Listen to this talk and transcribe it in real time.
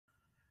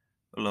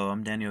Hello,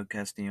 I'm Daniel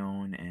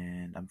Castellon,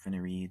 and I'm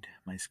finna read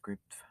my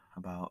script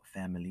about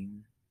family.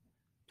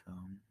 So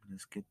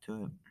let's get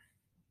to it.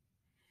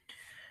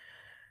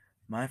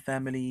 My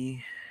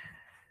family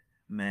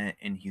met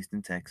in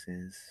Houston,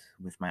 Texas,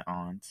 with my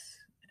aunts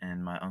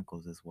and my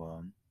uncles as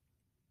well.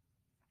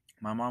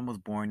 My mom was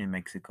born in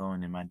Mexico,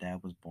 and then my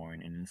dad was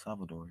born in El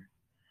Salvador.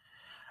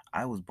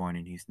 I was born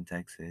in Houston,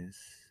 Texas,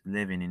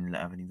 living in La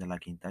Avenida La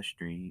Quinta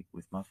Street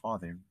with my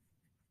father.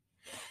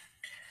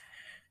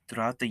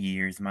 Throughout the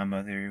years, my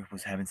mother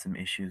was having some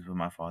issues with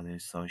my father,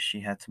 so she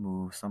had to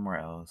move somewhere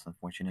else.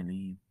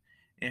 Unfortunately,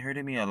 it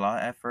hurted me a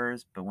lot at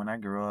first, but when I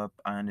grew up,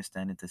 I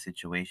understood the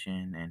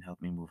situation and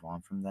helped me move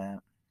on from that.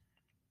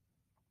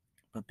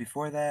 But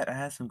before that, I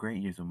had some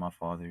great years with my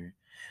father.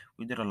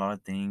 We did a lot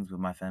of things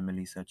with my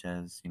family, such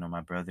as,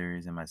 my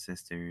brothers and my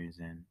sisters,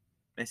 and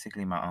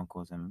basically my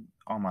uncles and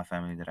all my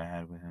family that I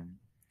had with him.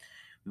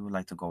 We would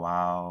like to go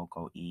out,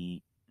 go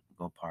eat,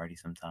 go party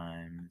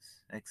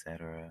sometimes,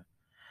 etc.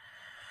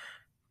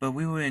 But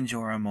we would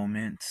enjoy our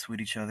moments with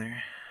each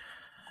other.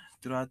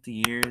 Throughout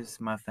the years,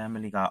 my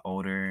family got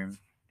older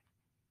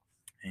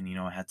and,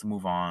 I had to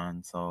move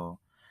on. So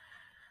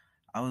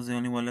I was the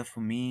only one left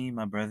for me,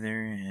 my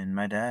brother, and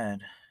my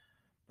dad.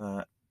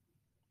 But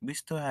we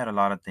still had a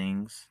lot of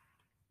things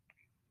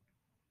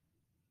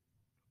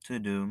to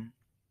do.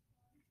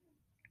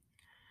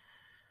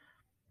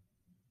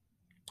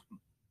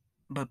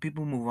 But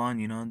people move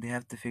on, they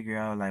have to figure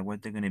out like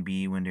what they're going to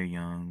be when they're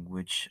young,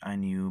 which I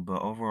knew.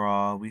 But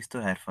overall, we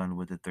still had fun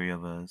with the three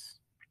of us.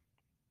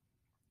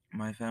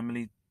 My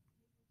family,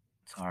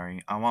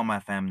 sorry, I want my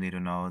family to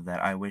know that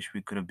I wish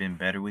we could have been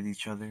better with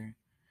each other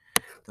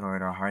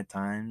throughout our hard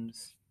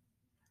times.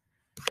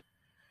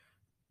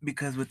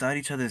 Because without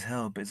each other's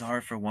help, it's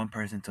hard for one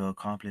person to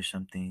accomplish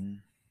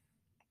something.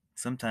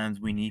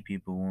 Sometimes we need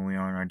people when we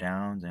are on our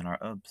downs and our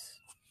ups.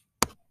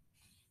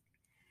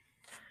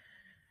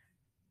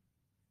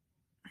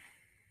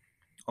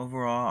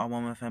 Overall, I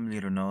want my family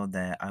to know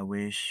that I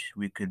wish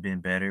we could have been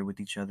better with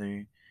each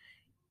other,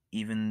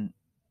 even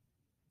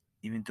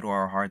even through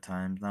our hard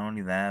times. Not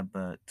only that,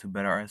 but to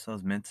better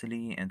ourselves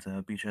mentally and to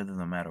help each other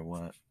no matter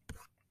what.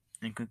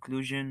 In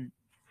conclusion,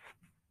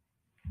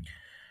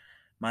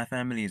 my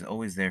family is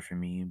always there for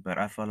me, but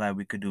I feel like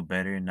we could do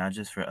better, not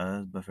just for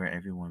us, but for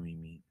everyone we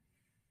meet.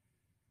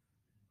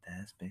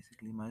 That's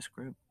basically my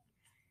script.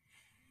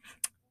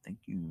 Thank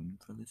you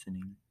for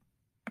listening.